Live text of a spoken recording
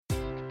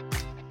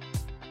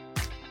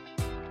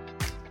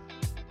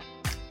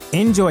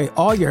Enjoy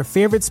all your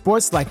favorite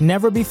sports like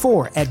never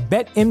before at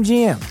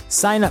BetMGM.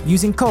 Sign up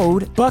using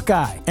code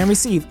Buckeye and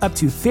receive up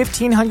to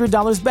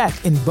 $1,500 back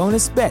in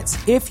bonus bets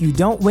if you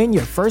don't win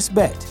your first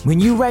bet. When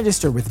you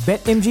register with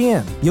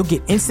BetMGM, you'll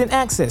get instant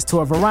access to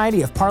a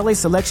variety of parlay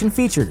selection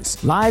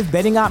features, live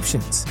betting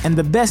options, and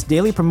the best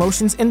daily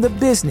promotions in the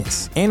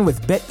business. And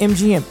with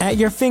BetMGM at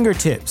your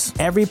fingertips,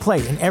 every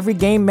play and every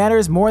game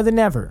matters more than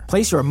ever.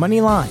 Place your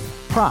money line,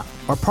 prop,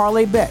 or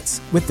parlay bets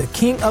with the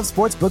king of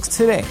sportsbooks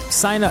today.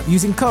 Sign up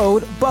using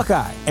code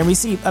Buckeye and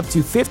receive up to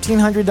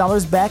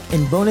 $1,500 back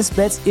in bonus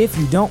bets if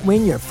you don't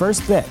win your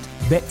first bet.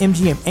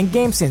 BetMGM and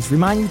GameSense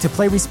remind you to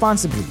play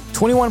responsibly.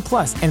 21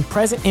 plus and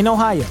present in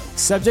Ohio,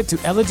 subject to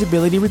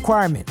eligibility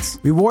requirements.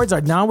 Rewards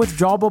are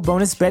non-withdrawable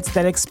bonus bets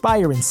that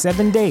expire in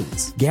 7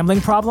 days. Gambling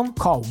problem?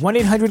 Call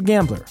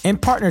 1-800-GAMBLER. In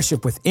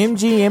partnership with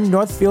MGM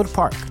Northfield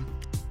Park.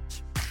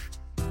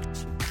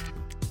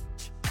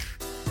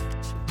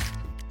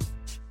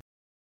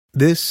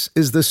 This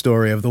is the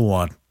story of the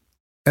one.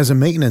 As a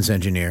maintenance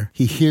engineer,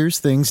 he hears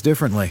things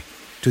differently.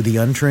 To the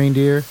untrained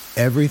ear,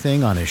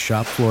 everything on his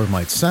shop floor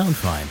might sound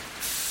fine,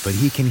 but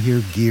he can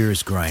hear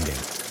gears grinding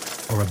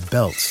or a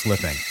belt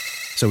slipping.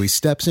 So he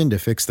steps in to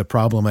fix the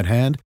problem at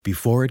hand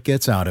before it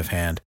gets out of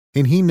hand.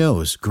 And he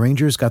knows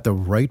Grainger's got the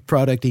right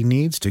product he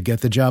needs to get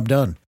the job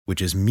done,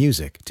 which is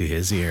music to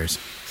his ears.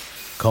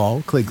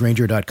 Call, click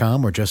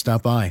Grainger.com, or just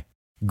stop by.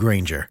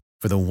 Grainger,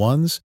 for the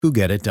ones who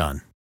get it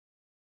done.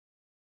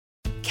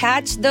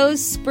 Catch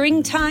those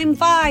springtime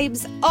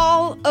vibes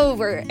all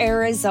over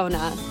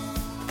Arizona.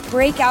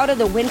 Break out of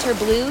the winter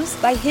blues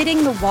by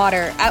hitting the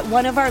water at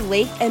one of our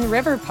lake and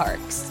river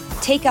parks.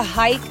 Take a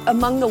hike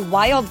among the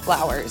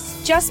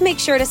wildflowers. Just make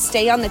sure to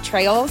stay on the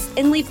trails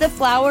and leave the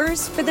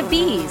flowers for the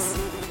bees.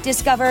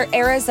 Discover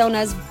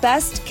Arizona's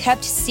best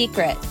kept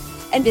secret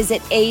and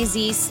visit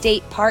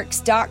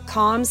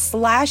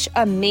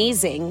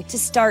azstateparks.com/amazing to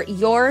start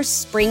your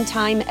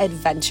springtime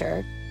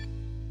adventure.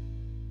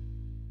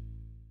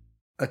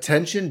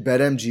 Attention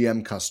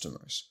BetMGM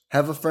customers.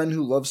 Have a friend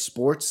who loves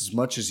sports as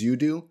much as you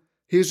do?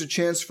 Here's a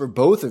chance for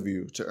both of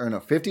you to earn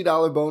a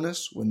 $50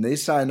 bonus when they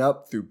sign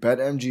up through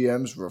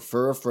BetMGM's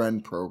Refer a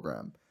Friend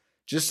program.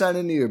 Just sign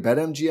into your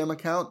BetMGM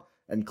account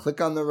and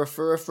click on the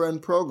Refer a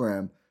Friend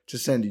program to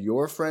send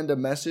your friend a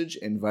message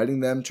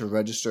inviting them to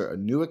register a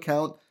new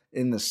account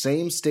in the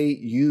same state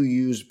you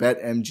use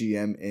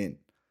BetMGM in.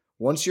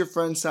 Once your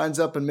friend signs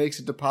up and makes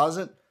a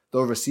deposit,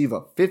 they'll receive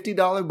a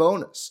 $50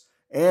 bonus.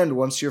 And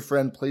once your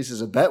friend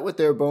places a bet with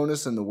their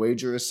bonus and the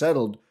wager is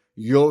settled,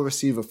 you'll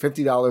receive a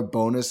 $50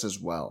 bonus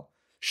as well.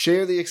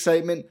 Share the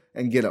excitement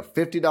and get a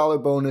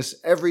 $50 bonus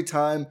every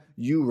time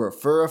you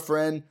refer a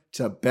friend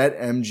to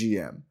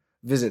BetMGM.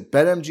 Visit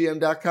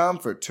BetMGM.com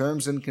for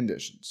terms and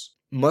conditions.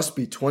 Must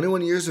be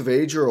 21 years of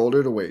age or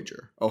older to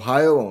wager.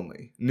 Ohio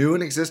only. New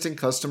and existing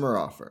customer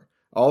offer.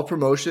 All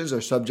promotions are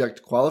subject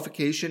to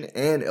qualification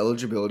and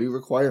eligibility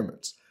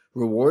requirements.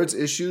 Rewards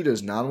issued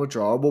as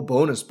non-withdrawable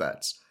bonus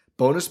bets.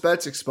 Bonus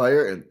bets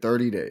expire in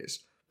 30 days.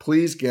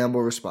 Please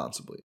gamble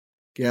responsibly.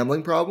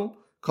 Gambling problem?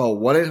 Call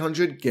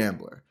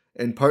 1-800-GAMBLER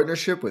in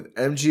partnership with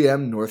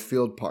MGM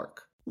Northfield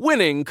Park.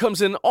 Winning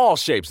comes in all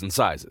shapes and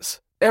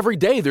sizes. Every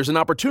day there's an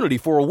opportunity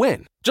for a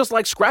win, just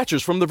like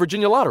scratchers from the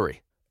Virginia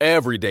Lottery.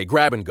 Every day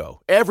grab and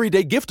go, every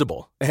day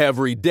giftable,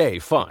 every day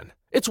fun.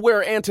 It's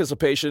where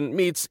anticipation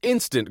meets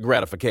instant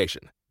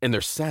gratification. And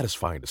they're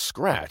satisfying to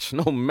scratch,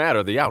 no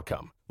matter the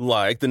outcome.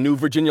 Like the new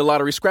Virginia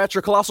Lottery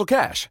Scratcher Colossal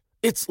Cash.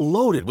 It's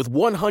loaded with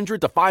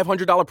 $100 to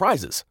 $500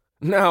 prizes.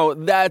 Now,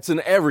 that's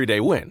an everyday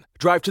win.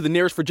 Drive to the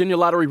nearest Virginia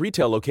Lottery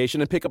retail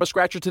location and pick up a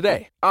scratcher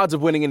today. Odds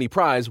of winning any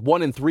prize,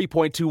 1 in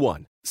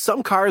 3.21.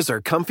 Some cars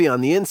are comfy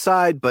on the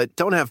inside, but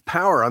don't have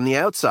power on the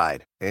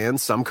outside. And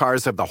some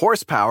cars have the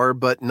horsepower,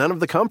 but none of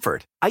the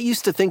comfort. I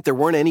used to think there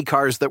weren't any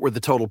cars that were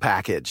the total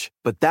package.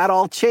 But that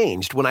all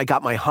changed when I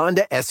got my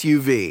Honda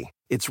SUV.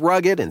 It's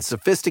rugged and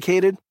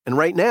sophisticated. And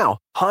right now,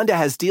 Honda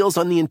has deals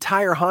on the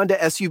entire Honda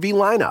SUV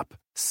lineup.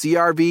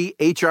 CR-V,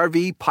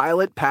 HR-V,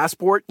 Pilot,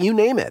 Passport, you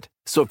name it.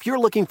 So if you're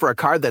looking for a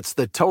car that's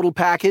the total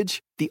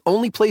package, the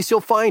only place you'll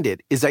find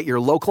it is at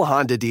your local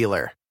Honda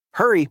dealer.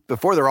 Hurry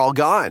before they're all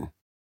gone.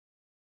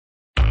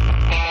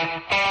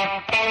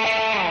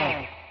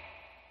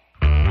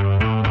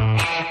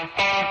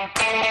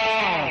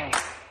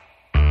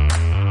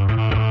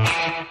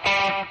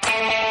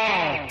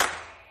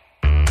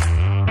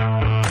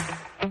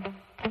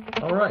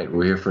 All right,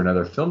 we're here for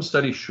another film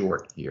study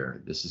short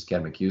here. This is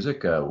Ken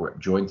McCusick. We're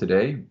joined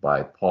today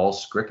by Paul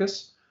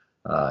Skrikas,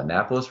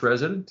 Annapolis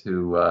resident,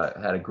 who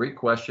had a great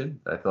question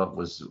that I thought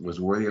was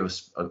worthy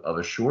of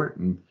a short.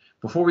 And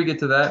before we get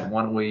to that,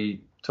 why don't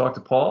we talk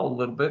to Paul a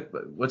little bit?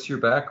 What's your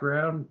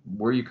background?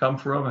 Where you come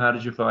from? How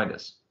did you find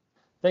us?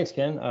 Thanks,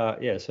 Ken.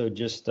 So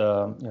just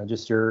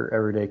your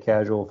everyday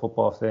casual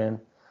football fan,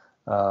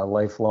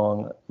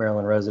 lifelong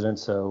Maryland resident.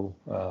 So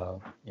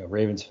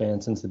Ravens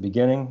fan since the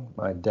beginning.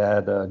 My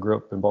dad grew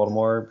up in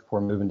Baltimore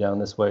before moving down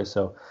this way,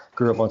 so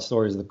grew up on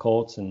stories of the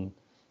Colts, and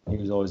he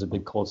was always a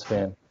big Colts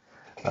fan.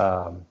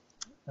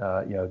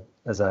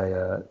 As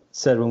I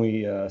said when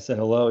we said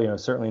hello,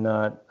 certainly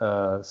not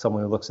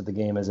someone who looks at the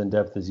game as in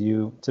depth as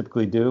you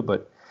typically do,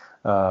 but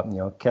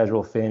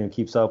casual fan who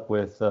keeps up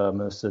with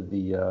most of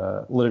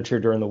the literature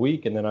during the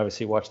week, and then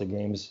obviously watch the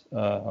games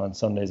on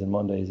Sundays and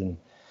Mondays, and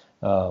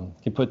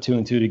can put two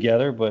and two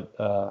together. But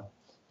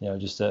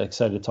just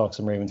excited to talk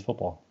some Ravens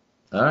football.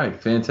 All right,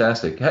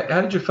 fantastic.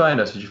 How did you find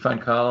us? Did you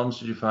find columns?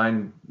 Did you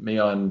find me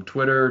on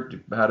Twitter?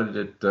 How'd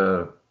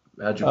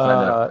you find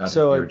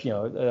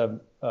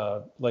out?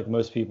 Like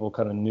most people,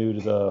 kind of new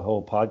to the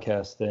whole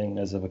podcast thing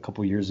as of a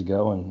couple years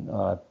ago, and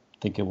I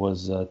think it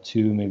was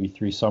 2, maybe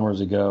 3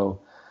 summers ago.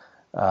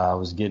 I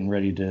was getting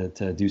ready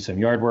to do some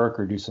yard work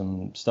or do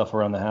some stuff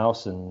around the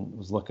house, and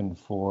was looking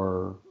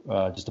for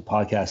just a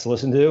podcast to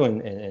listen to,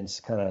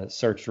 and kind of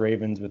searched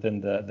Ravens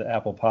within the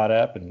Apple Pod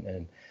app,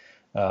 and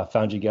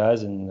found you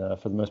guys, and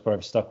for the most part,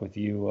 I've stuck with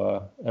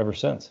you ever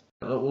since.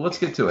 Well, let's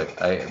get to it.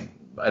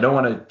 I don't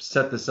want to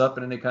set this up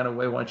in any kind of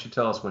way. Why don't you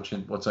tell us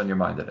what's on your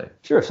mind today?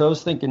 Sure. So I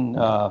was thinking,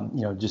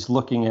 just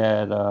looking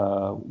at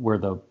where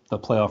the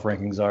playoff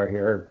rankings are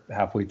here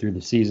halfway through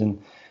the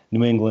season.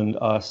 New England,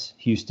 us,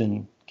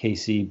 Houston,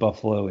 KC,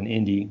 Buffalo, and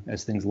Indy,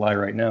 as things lie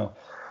right now.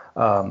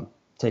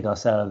 Take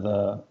us out of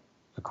the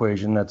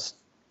equation. That's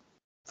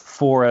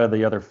 4 out of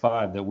the other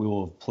 5 that we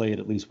will have played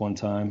at least one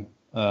time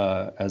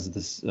as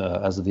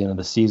of the end of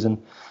the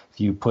season. If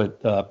you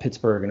put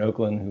Pittsburgh and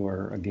Oakland, who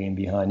are a game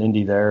behind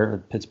Indy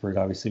there, Pittsburgh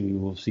obviously we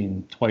will have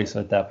seen twice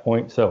at that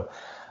point. So,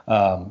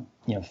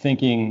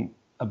 thinking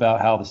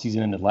about how the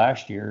season ended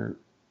last year,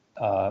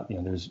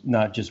 there's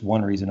not just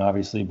one reason,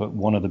 obviously, but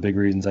one of the big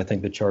reasons I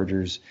think the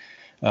Chargers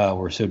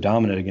were so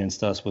dominant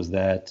against us was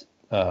that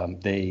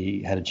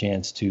they had a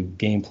chance to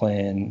game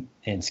plan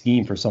and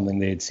scheme for something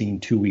they had seen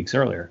 2 weeks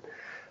earlier,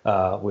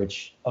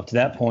 which up to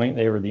that point,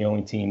 they were the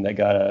only team that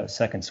got a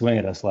second swing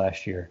at us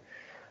last year.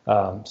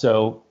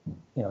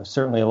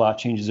 Certainly a lot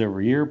changes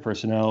over a year,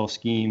 personnel,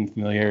 scheme,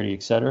 familiarity,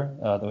 et cetera,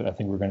 that I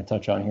think we're going to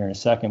touch on here in a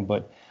second.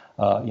 But,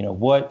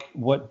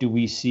 what do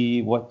we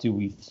see? What do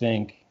we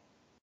think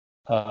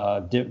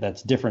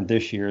that's different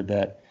this year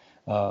that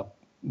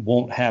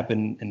won't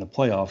happen in the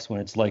playoffs, when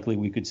it's likely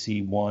we could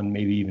see 1,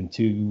 maybe even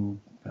 2,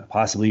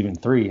 possibly even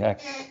 3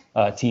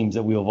 teams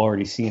that we have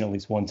already seen at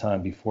least one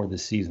time before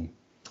this season?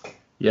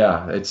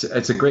 Yeah, it's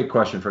a great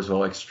question. First of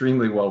all,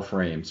 extremely well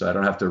framed, so I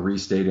don't have to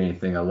restate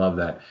anything. I love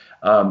that.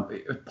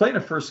 Playing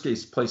a first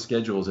place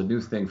schedule is a new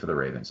thing for the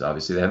Ravens.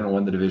 Obviously, they haven't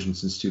won the division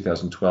since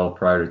 2012,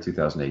 prior to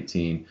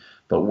 2018.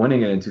 But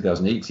winning it in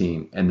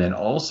 2018, and then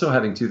also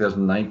having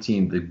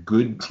 2019, the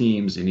good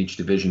teams in each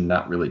division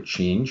not really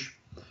change,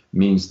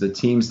 means the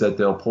teams that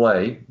they'll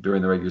play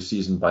during the regular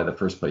season by the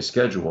first place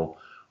schedule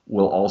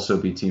will also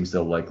be teams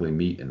they'll likely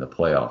meet in the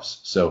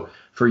playoffs. So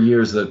for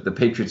years, the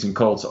Patriots and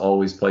Colts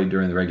always played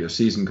during the regular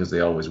season because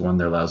they always won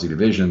their lousy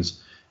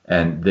divisions,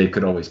 and they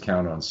could always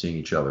count on seeing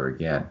each other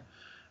again.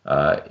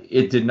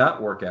 It did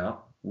not work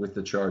out with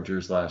the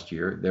Chargers last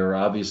year. There were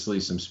obviously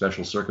some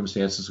special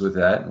circumstances with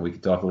that, and we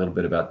could talk a little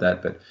bit about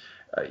that. But,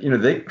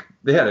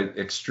 they had an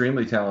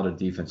extremely talented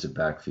defensive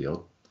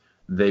backfield.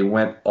 They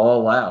went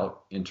all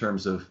out in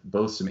terms of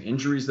both some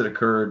injuries that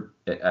occurred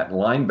at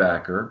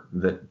linebacker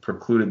that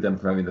precluded them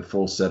from having the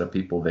full set of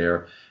people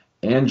there,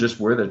 and just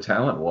where their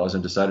talent was,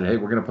 and decided, hey,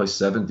 we're going to play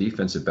 7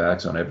 defensive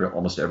backs on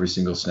almost every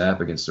single snap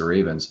against the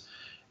Ravens.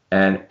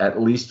 And at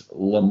least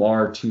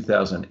Lamar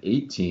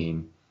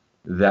 2018,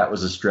 that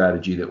was a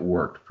strategy that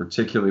worked,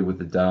 particularly with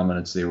the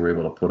dominance they were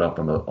able to put up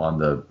on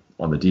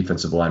the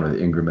defensive line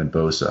with Ingram and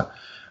Bosa.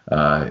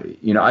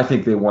 I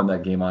think they won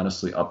that game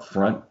honestly up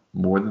front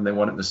more than they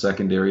won it in the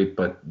secondary,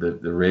 but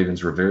the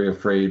Ravens were very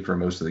afraid for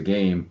most of the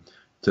game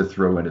to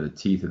throw into the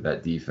teeth of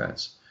that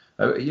defense.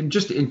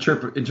 Just in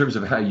terms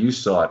of how you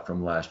saw it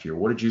from last year,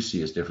 what did you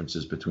see as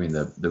differences between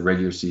the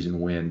regular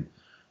season win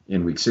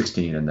in Week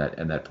 16 and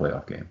that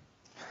playoff game?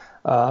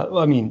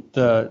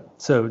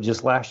 So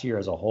just last year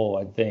as a whole,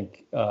 I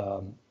think,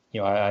 I'll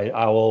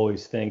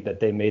always think that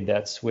they made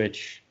that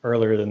switch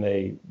earlier than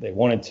they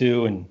wanted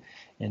to,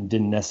 and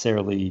didn't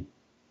necessarily,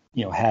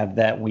 have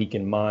that week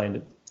in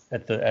mind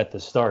at the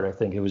start. I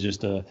think it was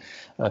just a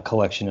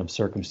collection of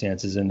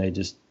circumstances, and they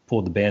just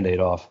pulled the Band-Aid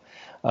off.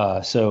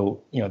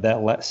 So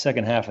that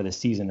second half of the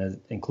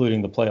season,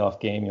 including the playoff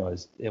game,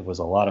 it was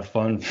a lot of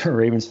fun for a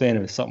Ravens fan.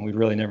 It was something we'd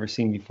really never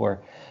seen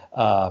before.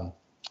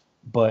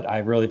 But I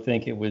really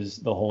think it was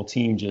the whole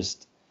team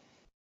just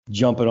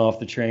jumping off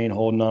the train,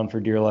 holding on for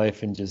dear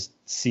life, and just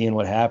seeing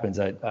what happens.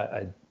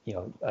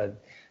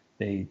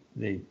 They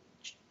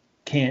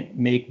can't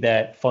make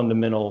that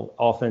fundamental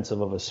offensive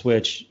of a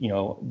switch,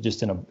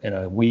 just in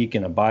a week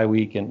and a bye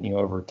week, and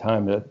over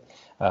time that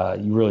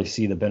you really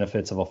see the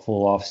benefits of a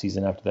full off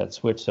season after that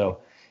switch. So,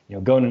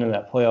 going into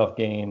that playoff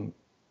game,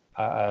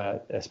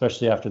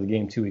 especially after the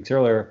game 2 weeks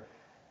earlier,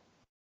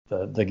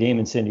 the game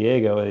in San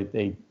Diego,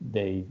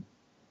 they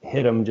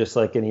hit them just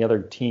like any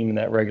other team in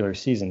that regular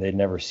season. They'd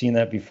never seen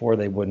that before.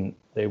 They weren't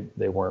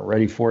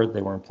ready for it.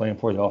 They weren't playing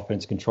for it. The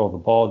offense controlled the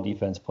ball.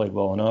 Defense played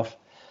well enough.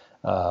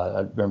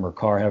 I remember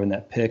Carr having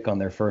that pick on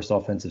their first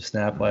offensive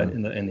snap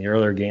in the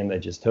earlier game that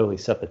just totally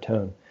set the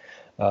tone.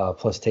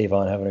 plus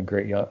Tavon having a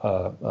great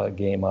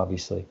game,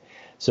 obviously.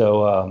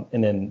 So,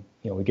 and then,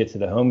 we get to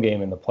the home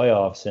game in the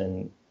playoffs,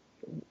 and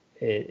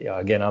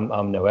again,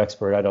 I'm no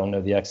expert. I don't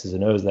know the X's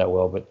and O's that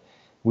well, but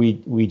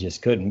we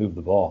just couldn't move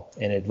the ball.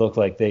 And it looked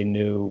like they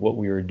knew what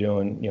we were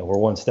doing. We're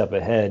one step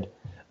ahead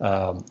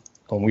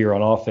when we were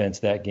on offense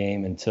that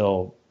game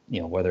until,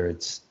 whether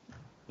it's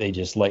they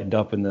just lightened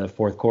up in the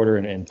fourth quarter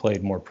and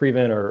played more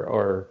prevent,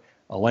 or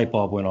a light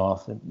bulb went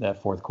off in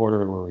that fourth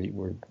quarter where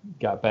we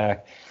got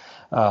back.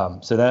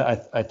 So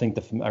that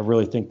I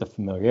really think the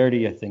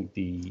familiarity, I think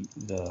the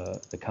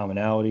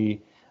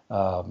commonality,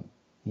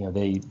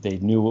 they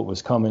knew what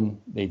was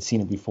coming. They'd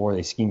seen it before.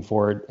 They schemed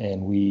for it,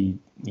 and we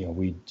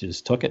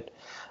just took it.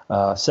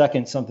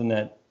 Second, something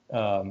that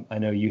I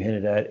know you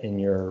hinted at in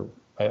your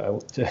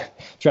to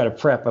try to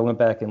prep. I went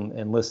back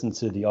and listened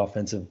to the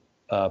offensive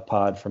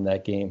pod from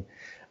that game,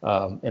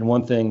 and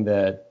one thing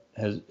that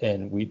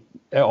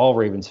all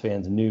Ravens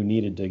fans knew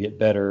needed to get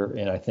better,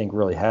 and I think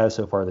really has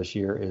so far this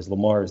year, is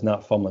Lamar is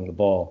not fumbling the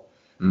ball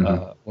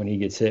when he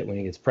gets hit, when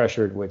he gets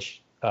pressured,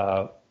 which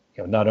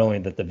not only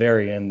at the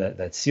very end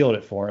that sealed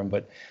it for him,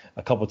 but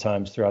a couple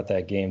times throughout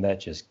that game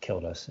that just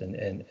killed us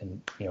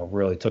and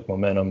really took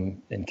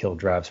momentum and killed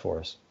drives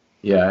for us.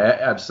 Yeah,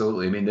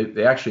 absolutely. I mean,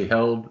 they actually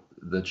held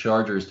the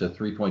Chargers to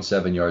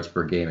 3.7 yards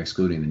per game,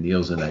 excluding the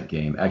kneels in that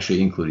game,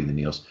 actually including the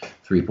kneels,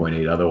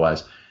 3.8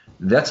 otherwise.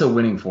 That's a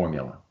winning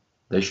formula.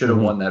 They should have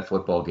won that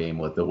football game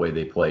with the way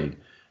they played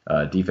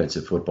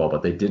defensive football,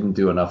 but they didn't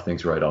do enough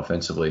things right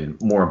offensively.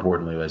 And more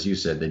importantly, as you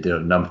said, they did a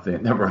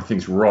number of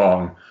things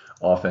wrong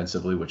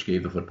offensively, which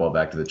gave the football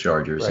back to the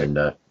Chargers and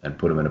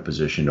put them in a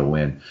position to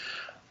win.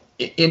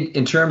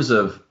 In terms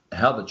of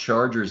how the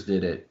Chargers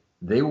did it,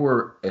 they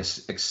were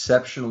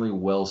exceptionally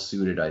well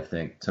suited, I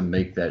think, to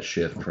make that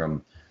shift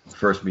from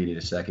first meeting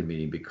to second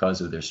meeting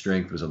because of their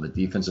strength was on the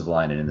defensive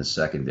line and in the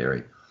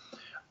secondary.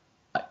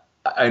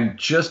 I'm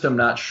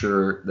not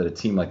sure that a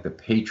team like the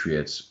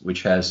Patriots,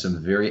 which has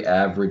some very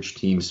average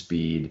team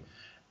speed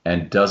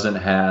and doesn't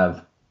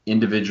have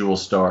individual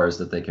stars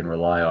that they can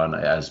rely on,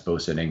 as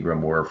Bosa and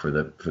Ingram were for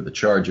the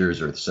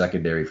Chargers, or the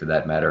secondary for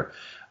that matter,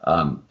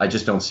 I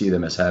just don't see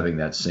them as having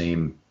that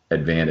same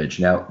advantage.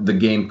 Now, the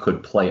game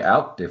could play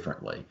out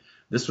differently.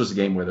 This was a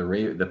game where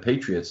the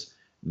Patriots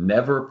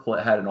never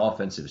had an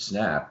offensive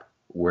snap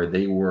where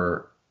they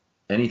were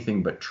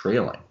anything but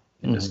trailing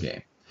in this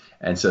game.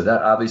 And so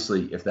that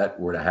obviously, if that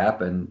were to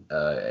happen,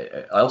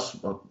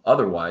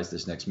 otherwise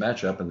this next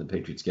matchup and the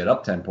Patriots get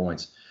up 10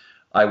 points,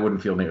 I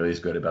wouldn't feel nearly as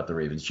good about the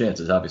Ravens'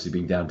 chances. Obviously,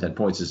 being down 10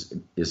 points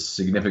is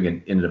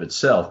significant in and of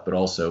itself, but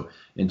also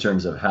in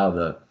terms of how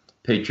the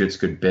Patriots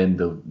could bend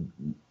the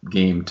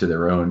game to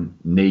their own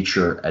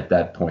nature at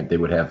that point. They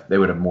would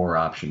have more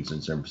options in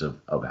terms of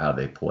how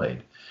they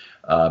played.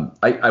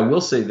 I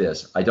will say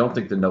this: I don't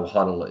think the no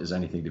huddle is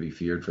anything to be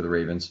feared for the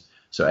Ravens.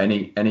 So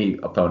any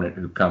opponent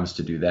who comes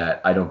to do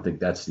that, I don't think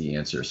that's the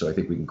answer. So I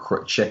think we can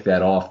check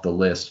that off the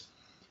list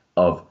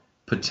of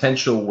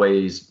potential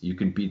ways you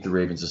can beat the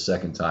Ravens a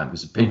second time,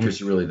 because the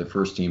Patriots are really the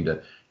first team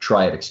to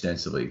try it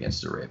extensively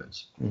against the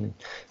Ravens.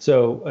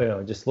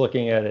 So, just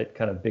looking at it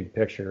kind of big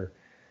picture,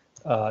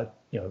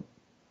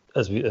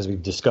 as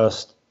we've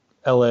discussed,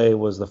 LA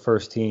was the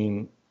first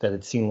team that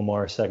had seen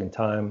Lamar a second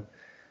time.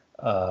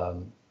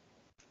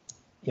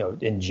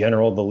 In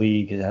general, the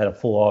league had a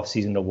full off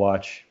season to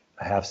watch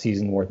a half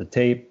season worth of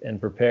tape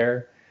and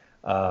prepare.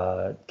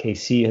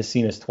 KC has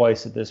seen us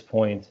twice at this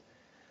point.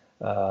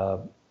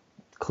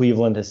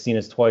 Cleveland has seen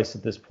us twice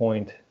at this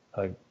point.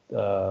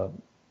 That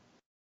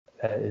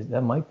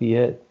might be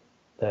it.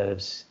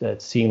 That's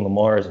seen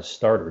Lamar as a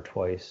starter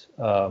twice.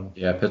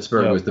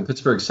 Pittsburgh was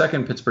the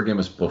second Pittsburgh game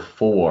was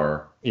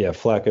before. Yeah,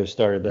 Flacco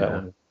started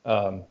that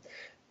one.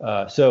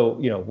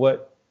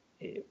 What?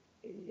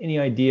 Any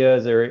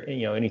ideas or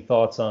any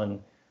thoughts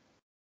on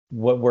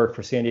what worked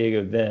for San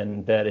Diego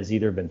then that has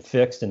either been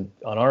fixed on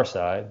our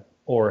side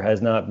or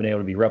has not been able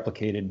to be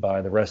replicated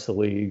by the rest of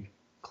the league?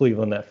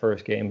 Cleveland, that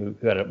first game,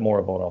 who had more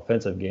of an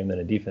offensive game than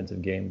a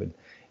defensive game,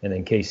 and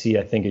then KC,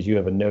 I think, as you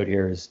have a note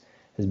here, has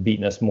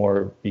beaten us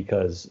more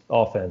because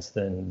offense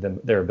than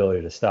their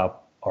ability to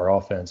stop our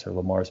offense, or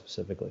Lamar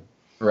specifically.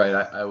 Right,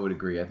 I would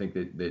agree. I think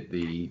that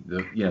the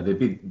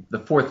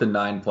 4th and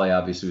 9 play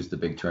obviously was the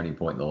big turning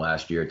point in the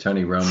last year.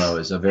 Tony Romo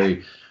is a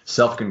very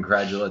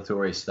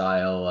self-congratulatory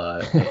style,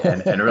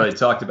 and really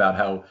talked about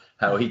how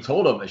he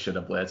told them they should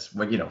have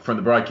blitzed from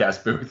the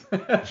broadcast booth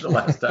the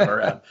last time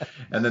around,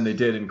 and then they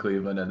did in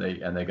Cleveland,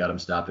 and they got him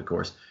stopped, of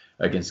course,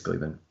 against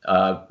Cleveland.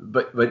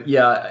 But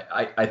yeah,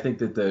 I think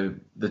that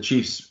the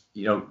Chiefs,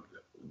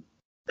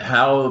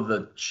 how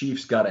the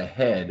Chiefs got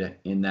ahead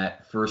in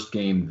that first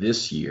game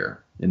this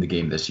year.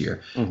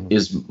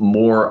 Is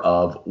more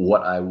of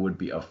what I would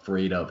be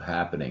afraid of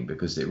happening,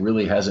 because it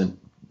really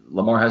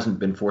Lamar hasn't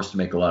been forced to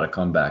make a lot of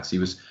comebacks.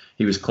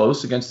 He was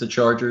close against the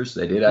Chargers.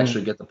 They did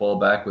actually get the ball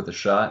back with a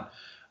shot.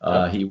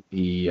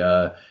 He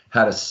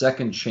had a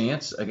second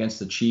chance against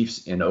the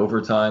Chiefs in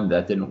overtime.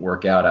 That didn't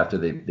work out after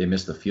they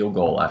missed the field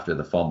goal after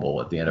the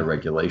fumble at the end of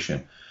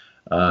regulation.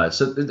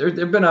 So there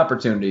have been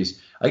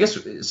opportunities. I guess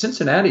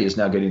Cincinnati is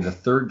now getting the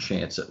third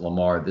chance at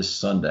Lamar this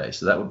Sunday.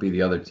 So that would be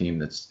the other team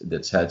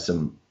that's had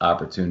some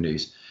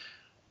opportunities.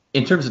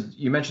 In terms of,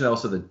 you mentioned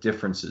also the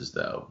differences,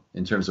 though,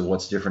 in terms of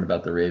what's different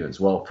about the Ravens.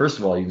 Well, first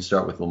of all, you can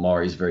start with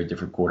Lamar. He's a very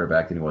different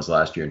quarterback than he was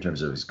last year in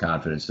terms of his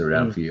confidence through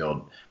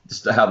downfield,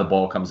 just how the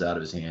ball comes out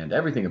of his hand,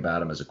 everything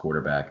about him as a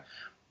quarterback.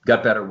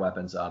 Got better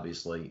weapons,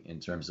 obviously, in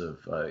terms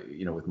of,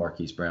 with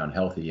Marquise Brown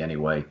healthy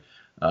anyway,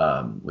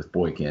 with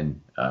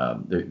Boykin.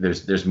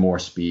 There's more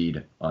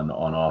speed on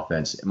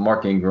offense.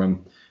 Mark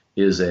Ingram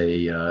is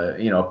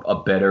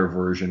a better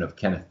version of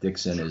Kenneth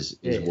Dixon is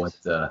what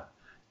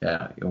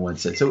one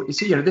said. So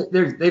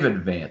they've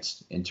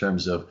advanced in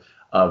terms of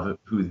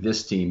who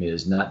this team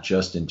is, not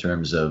just in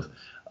terms of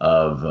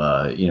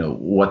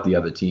what the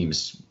other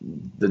teams.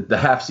 The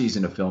half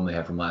season of film they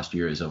have from last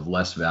year is of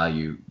less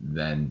value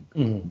than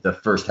the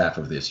first half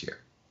of this year.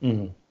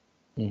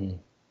 Mm-hmm. Mm-hmm.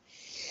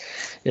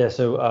 Yeah.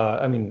 So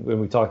when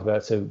we talked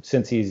about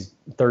since he's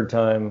third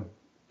time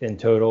in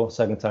total,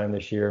 second time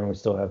this year, and we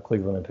still have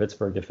Cleveland and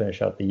Pittsburgh to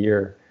finish out the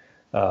year.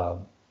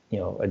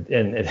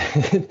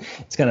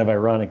 It's kind of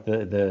ironic.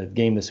 The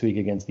game this week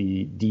against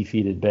the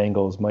defeated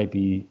Bengals might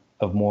be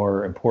of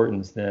more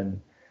importance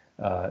than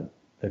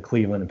the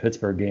Cleveland and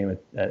Pittsburgh game.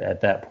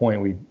 At that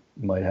point, we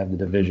might have the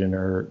division,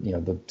 or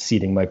the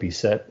seeding might be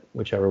set,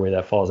 whichever way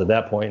that falls at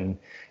that point,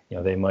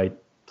 and they might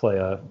play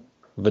a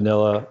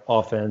vanilla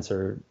offense,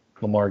 or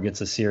Lamar gets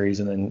a series,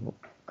 and then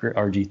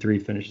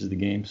RG3 finishes the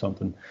game,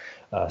 something.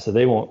 So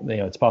they won't.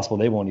 It's possible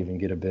they won't even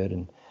get a bid,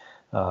 and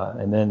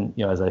then,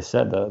 as I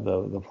said,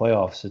 the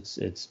playoffs,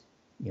 it's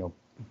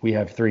we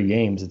have 3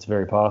 games. It's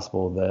very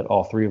possible that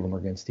all 3 of them are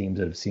against teams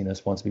that have seen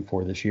us once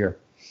before this year.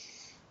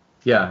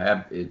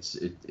 Yeah,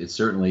 it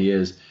certainly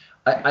is.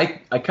 I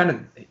kind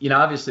of,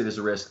 obviously there's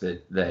a risk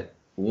that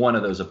one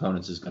of those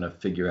opponents is going to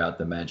figure out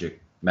the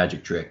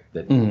magic trick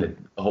that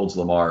holds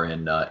Lamar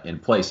in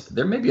place.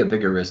 There may be a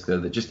bigger risk, though,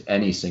 that just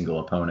any single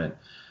opponent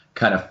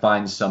kind of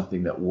finds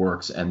something that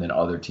works, and then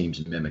other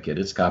teams mimic it.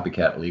 It's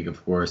copycat league,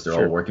 of course. They're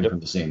all working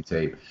from the same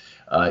tape.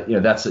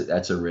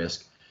 That's a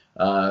risk.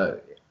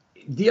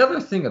 The other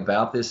thing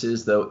about this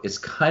is, though, it's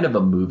kind of a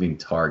moving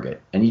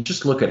target. And you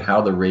just look at how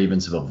the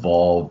Ravens have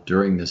evolved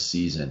during this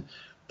season.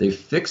 They've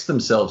fixed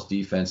themselves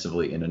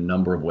defensively in a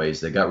number of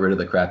ways. They got rid of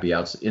the crappy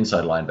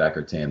inside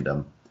linebacker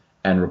tandem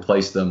and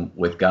replaced them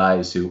with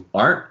guys who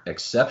aren't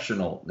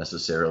exceptional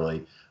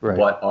necessarily,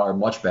 but are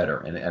much better,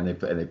 and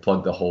they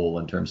plugged the hole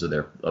in terms of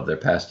their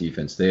pass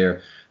defense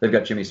there. They've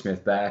got Jimmy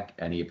Smith back,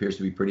 and he appears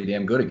to be pretty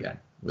damn good again.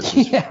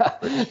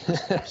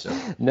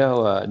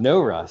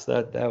 No, Russ.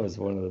 That was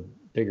one of the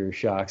bigger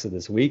shocks of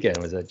this weekend,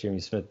 was that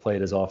Jimmy Smith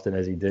played as often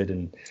as he did,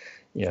 and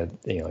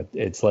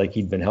it's like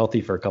he'd been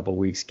healthy for a couple of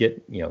weeks,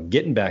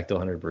 getting back to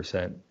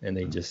 100%, and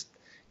they just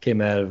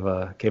came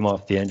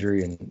off the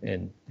injury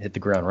and hit the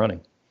ground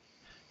running.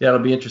 Yeah,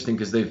 it'll be interesting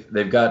because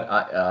they've got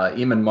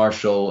Eamon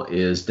Marshall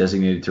is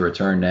designated to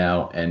return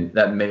now, and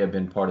that may have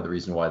been part of the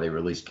reason why they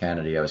released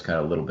Kennedy. I was kind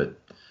of a little bit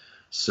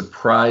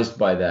surprised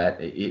by that.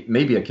 It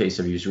may be a case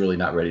of he's really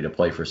not ready to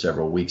play for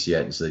several weeks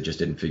yet, and so they just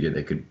didn't figure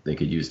they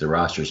could use the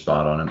roster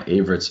spot on him.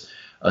 Averett's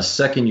a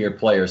second-year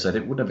player, so I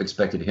wouldn't have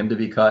expected him to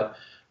be cut,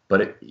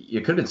 but it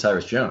could have been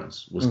Cyrus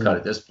Jones was cut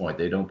at this point.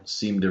 They don't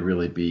seem to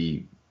really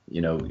be,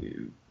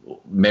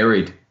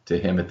 married to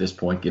him at this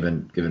point,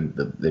 given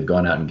they've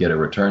gone out and get a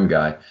return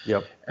guy.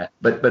 Yep.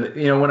 But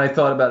when I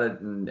thought about it,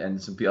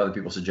 and some other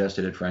people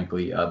suggested it,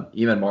 frankly,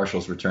 Eamon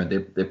Marshall's return,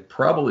 they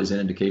probably is an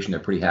indication they're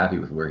pretty happy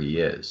with where he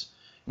is,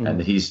 and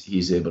that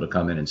he's able to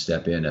come in and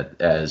step in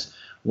as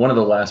one of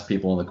the last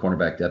people in the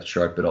cornerback depth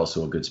chart, but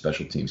also a good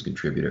special teams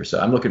contributor. So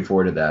I'm looking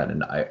forward to that,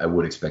 and I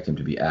would expect him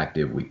to be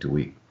active week to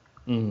week.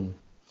 Mm-hmm.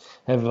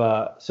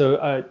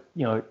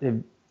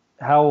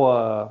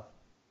 How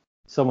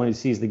someone who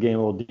sees the game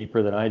a little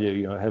deeper than I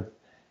do,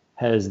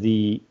 has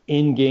the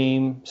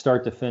in-game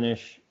start to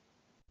finish,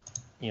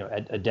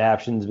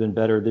 adaptions been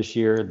better this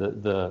year?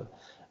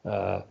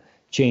 The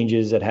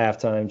changes at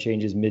halftime,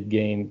 changes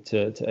mid-game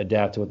to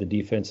adapt to what the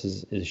defense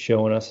is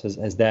showing us.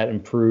 Has that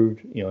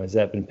improved? Has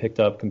that been picked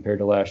up compared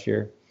to last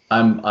year?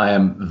 I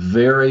am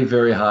very,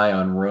 very high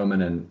on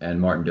Roman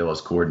and Martindale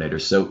as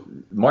coordinators. So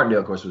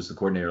Martindale, of course, was the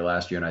coordinator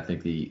last year, and I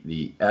think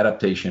the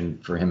adaptation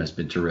for him has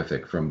been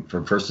terrific from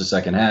first to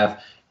second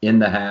half, in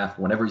the half,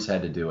 whenever he's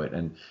had to do it.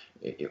 And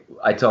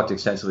I talked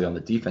extensively on the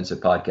defensive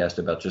podcast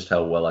about just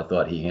how well I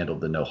thought he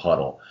handled the no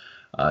huddle.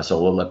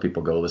 So we'll let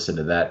people go listen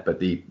to that.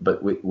 But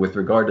with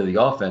regard to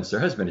the offense, there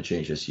has been a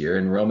change this year,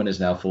 and Roman is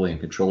now fully in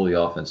control of the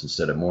offense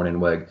instead of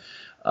Mornhinweg.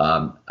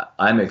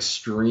 I'm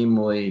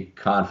extremely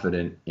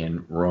confident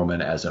in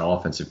Roman as an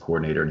offensive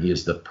coordinator, and he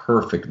is the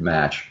perfect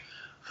match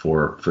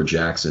for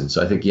Jackson.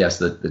 So I think, yes,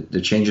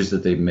 the changes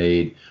that they've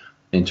made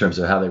in terms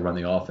of how they run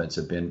the offense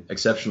have been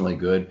exceptionally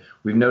good.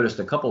 We've noticed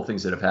a couple of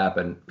things that have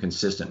happened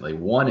consistently.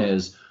 One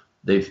is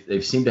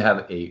they've seemed to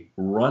have a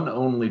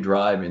run-only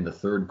drive in the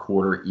third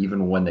quarter,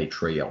 even when they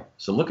trail.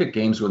 So look at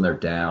games when they're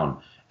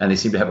down, and they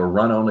seem to have a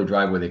run-only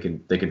drive where they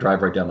can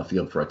drive right down the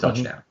field for a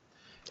touchdown.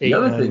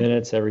 8-9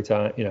 minutes every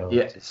time,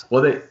 Yeah.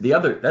 Well, that's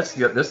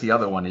the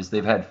other one is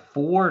they've had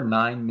 4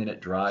 9-minute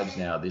drives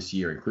now this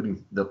year,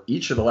 including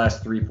each of the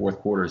last 3 fourth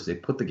quarters. They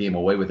put the game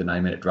away with a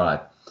 9-minute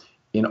drive.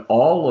 In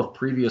all of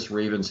previous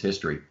Ravens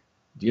history,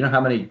 do you know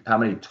how many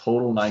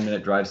total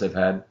 9-minute drives they've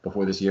had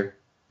before this year?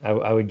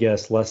 I would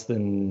guess less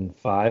than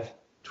 5.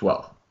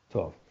 12.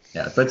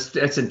 Yeah, but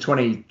it's in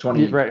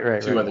 2022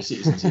 right. other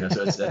seasons, so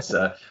that's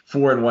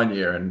 4 in 1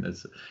 year, and it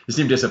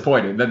seemed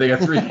disappointing. Then they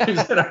got 3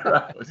 games in a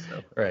row.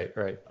 So. Right.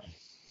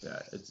 Yeah,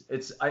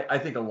 I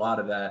think a lot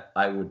of that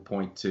I would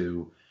point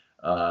to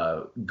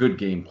good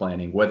game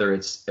planning, whether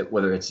it's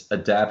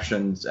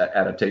adaptations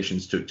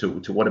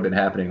to what have been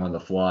happening on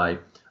the fly,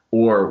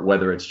 or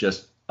whether it's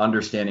just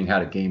understanding how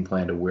to game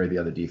plan to wear the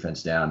other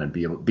defense down and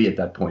be at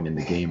that point in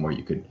the game where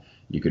you could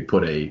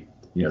put a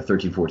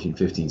 13, 14,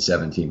 15,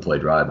 17 play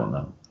drive on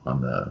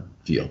the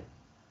field.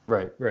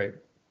 Right.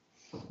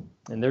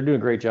 And they're doing a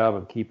great job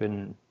of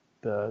keeping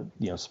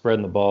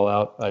spreading the ball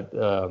out. I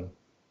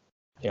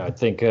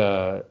think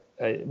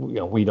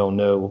we don't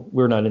know.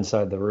 We're not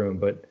inside the room,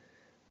 but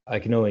I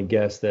can only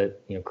guess that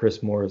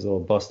Chris Moore's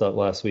little bust up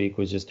last week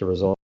was just a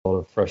result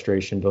of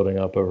frustration building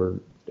up over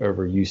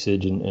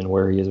usage and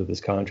where he is with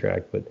his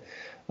contract. But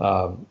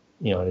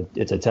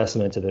it's a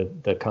testament to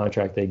the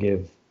contract they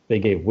gave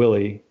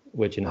Willie,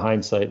 which in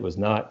hindsight was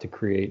not to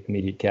create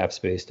immediate cap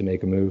space to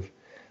make a move,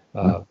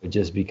 but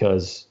just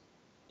because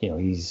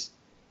he's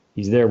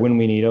there when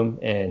we need him,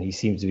 and he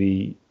seems to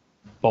be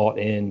bought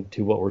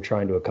into what we're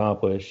trying to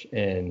accomplish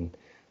and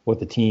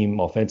what the team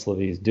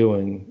offensively is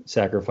doing,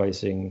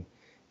 sacrificing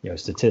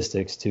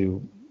statistics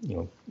to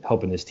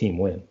helping this team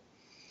win.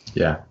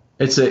 Yeah,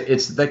 it's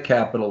that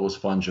capital was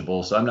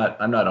fungible, so I'm not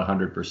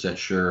 100%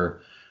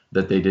 sure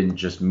that they didn't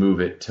just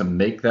move it to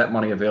make that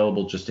money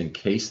available just in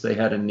case they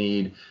had a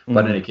need.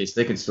 But in any case,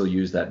 they can still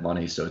use that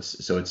money. So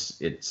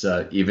it's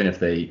even if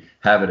they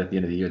have it at the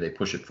end of the year, they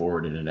push it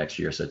forward into next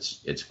year. So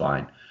it's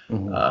fine.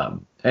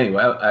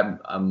 Anyway,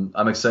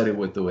 I'm excited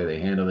with the way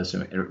they handle this,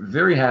 and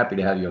very happy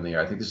to have you on the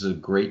air. I think this is a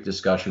great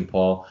discussion,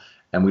 Paul,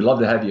 and we'd love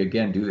to have you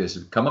again do this.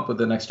 Come up with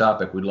the next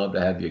topic. We'd love to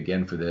have you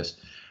again for this.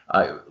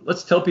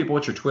 Let's tell people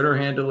what your Twitter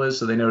handle is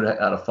so they know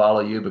how to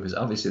follow you, because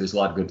obviously there's a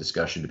lot of good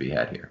discussion to be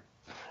had here.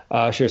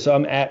 Sure. So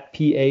I'm at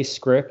PA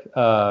Scrick,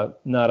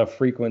 not a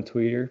frequent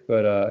tweeter,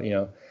 but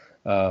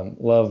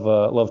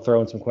love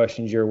throwing some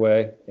questions your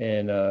way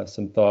and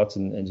some thoughts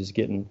and just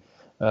getting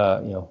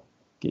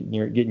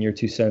your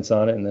 2 cents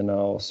on it, and then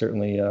I'll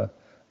certainly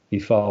be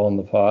following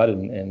the pod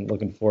and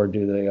looking forward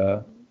to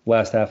the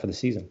last half of the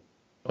season.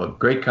 Well,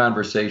 great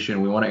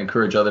conversation. We want to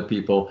encourage other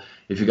people.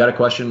 If you got a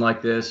question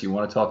like this, you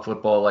want to talk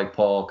football like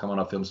Paul, come on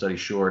up Film Study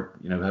Short,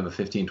 have a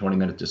 15,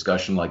 20-minute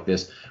discussion like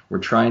this. We're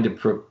trying to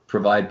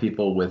provide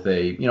people with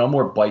a,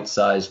 more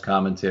bite-sized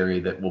commentary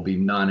that will be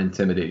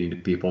non-intimidating to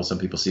people. Some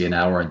people see an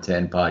hour and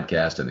 10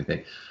 podcast and they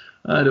think,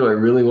 do I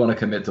really want to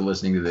commit to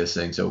listening to this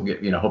thing? So,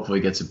 hopefully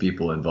get some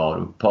people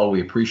involved. Paul,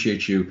 we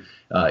appreciate you,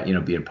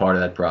 being part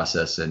of that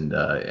process, and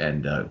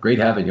great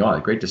having you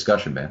on. Great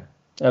discussion, man.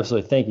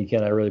 Absolutely. Thank you,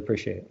 Ken. I really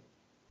appreciate it.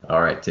 All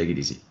right. Take it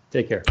easy.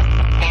 Take care.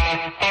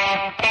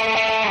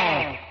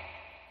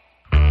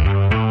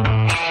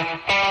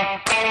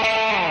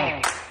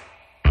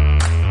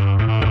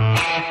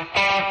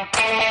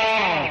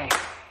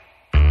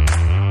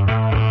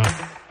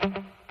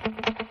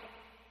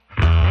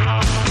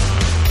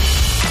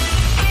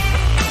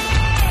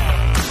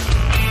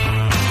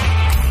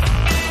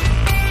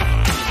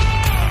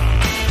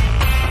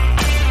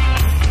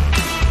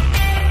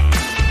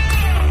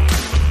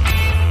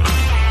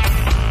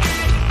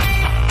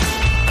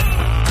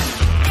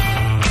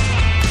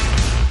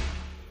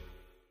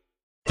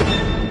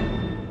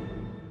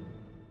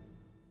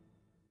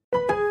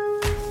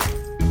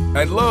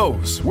 At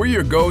Lowe's, we're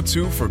your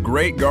go-to for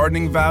great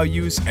gardening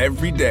values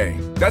every day.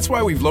 That's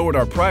why we've lowered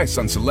our price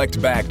on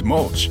select bagged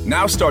mulch,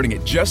 now starting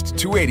at just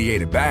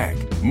 $2.88 a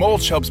bag.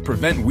 Mulch helps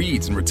prevent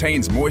weeds and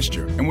retains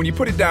moisture, and when you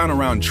put it down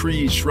around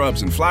trees,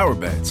 shrubs, and flower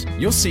beds,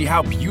 you'll see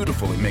how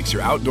beautiful it makes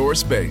your outdoor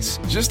space,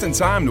 just in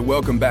time to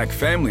welcome back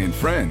family and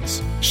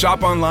friends.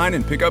 Shop online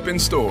and pick up in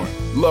store.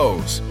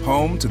 Lowe's,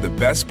 home to the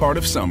best part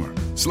of summer.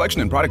 Selection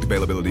and product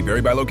availability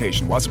vary by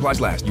location. While supplies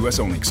last, U.S.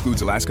 only.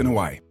 Excludes Alaska and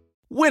Hawaii.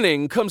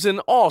 Winning comes in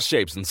all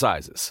shapes and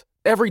sizes.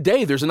 Every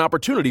day there's an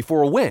opportunity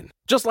for a win,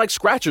 just like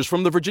scratchers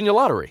from the Virginia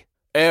Lottery.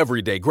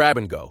 Everyday grab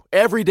and go,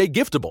 everyday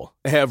giftable,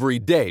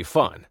 everyday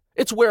fun.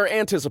 It's where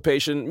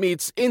anticipation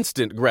meets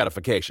instant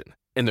gratification.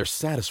 And they're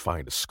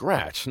satisfying to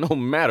scratch, no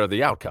matter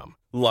the outcome.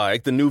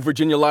 Like the new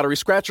Virginia Lottery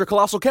Scratcher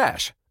Colossal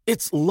Cash.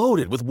 It's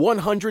loaded with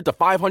 $100 to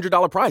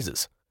 $500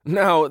 prizes.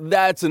 Now,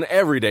 that's an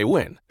everyday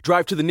win.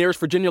 Drive to the nearest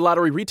Virginia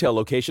Lottery retail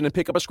location and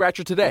pick up a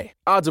scratcher today.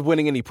 Odds of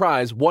winning any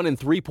prize, 1 in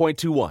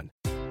 3.21.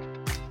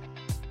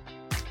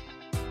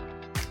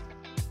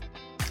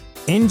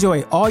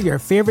 Enjoy all your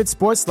favorite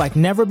sports like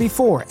never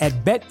before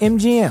at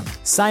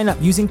BetMGM. Sign up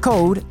using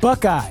code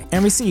Buckeye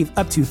and receive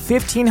up to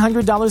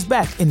 $1,500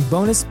 back in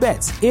bonus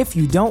bets if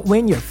you don't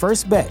win your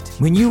first bet.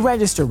 When you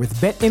register with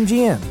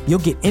BetMGM, you'll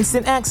get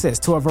instant access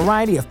to a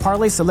variety of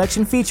parlay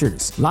selection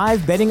features,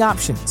 live betting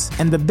options,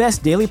 and the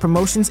best daily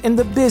promotions in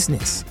the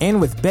business.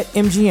 And with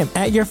BetMGM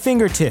at your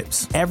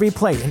fingertips, every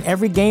play and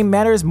every game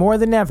matters more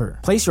than ever.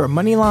 Place your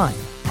money line,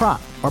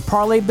 prop, or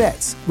parlay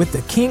bets with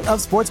the king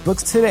of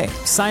sportsbooks today.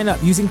 Sign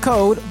up using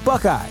code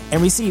Buckeye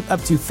and receive up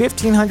to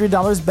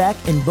 $1,500 back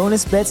in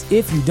bonus bets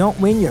if you don't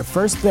win your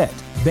first bet.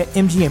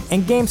 BetMGM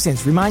and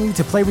GameSense remind you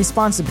to play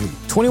responsibly.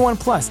 21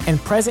 plus and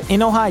present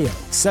in Ohio,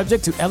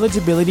 subject to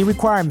eligibility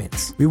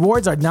requirements.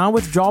 Rewards are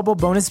non-withdrawable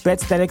bonus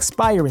bets that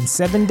expire in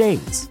 7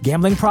 days.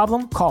 Gambling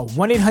problem? Call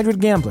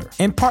 1-800-GAMBLER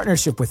in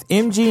partnership with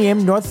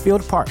MGM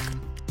Northfield Park.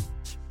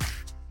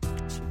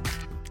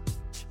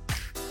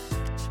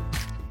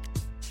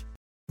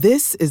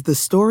 This is the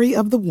story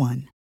of the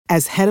one.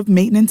 As head of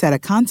maintenance at a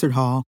concert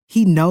hall,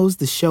 he knows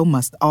the show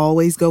must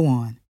always go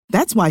on.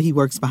 That's why he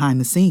works behind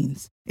the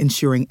scenes,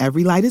 ensuring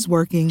every light is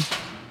working,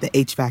 the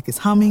HVAC is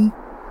humming,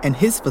 and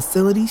his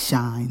facility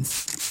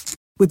shines.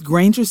 With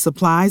Grainger's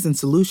supplies and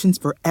solutions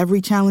for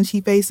every challenge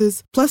he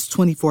faces, plus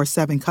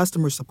 24/7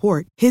 customer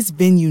support, his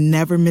venue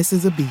never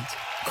misses a beat.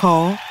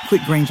 Call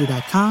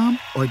quickgrainger.com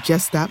or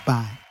just stop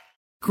by.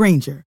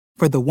 Grainger,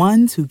 for the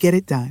ones who get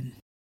it done.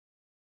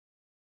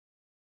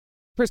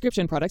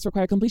 Prescription products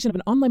require completion of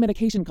an online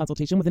medication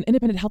consultation with an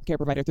independent healthcare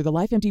provider through the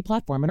LifeMD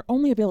platform and are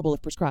only available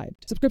if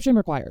prescribed. Subscription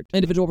required.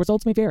 Individual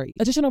results may vary.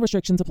 Additional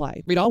restrictions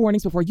apply. Read all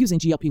warnings before using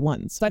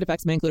GLP-1s. Side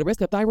effects may include a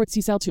risk of thyroid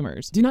C-cell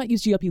tumors. Do not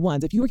use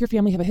GLP-1s if you or your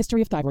family have a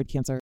history of thyroid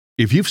cancer.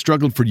 If you've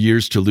struggled for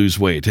years to lose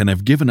weight and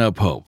have given up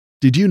hope,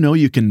 did you know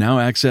you can now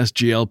access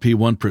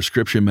GLP-1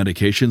 prescription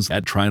medications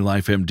at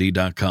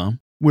TryLifeMD.com?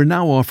 We're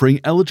now offering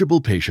eligible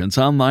patients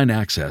online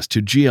access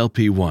to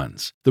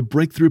GLP-1s, the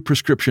breakthrough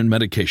prescription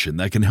medication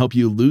that can help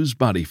you lose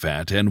body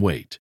fat and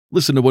weight.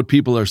 Listen to what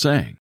people are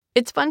saying.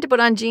 It's fun to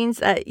put on jeans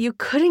that you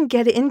couldn't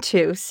get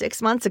into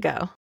 6 months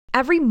ago.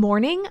 Every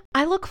morning,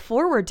 I look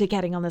forward to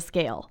getting on the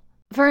scale.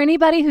 For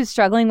anybody who's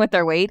struggling with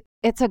their weight,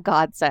 it's a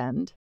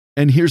godsend.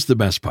 And here's the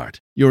best part.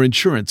 Your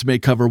insurance may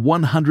cover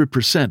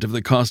 100% of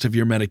the cost of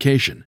your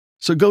medication.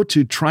 So go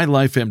to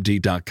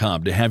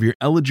TryLifeMD.com to have your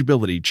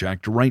eligibility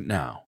checked right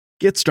now.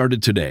 Get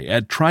started today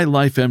at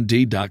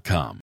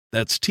TryLifeMD.com.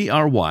 That's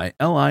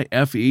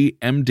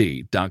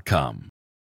TryLifeMD.com.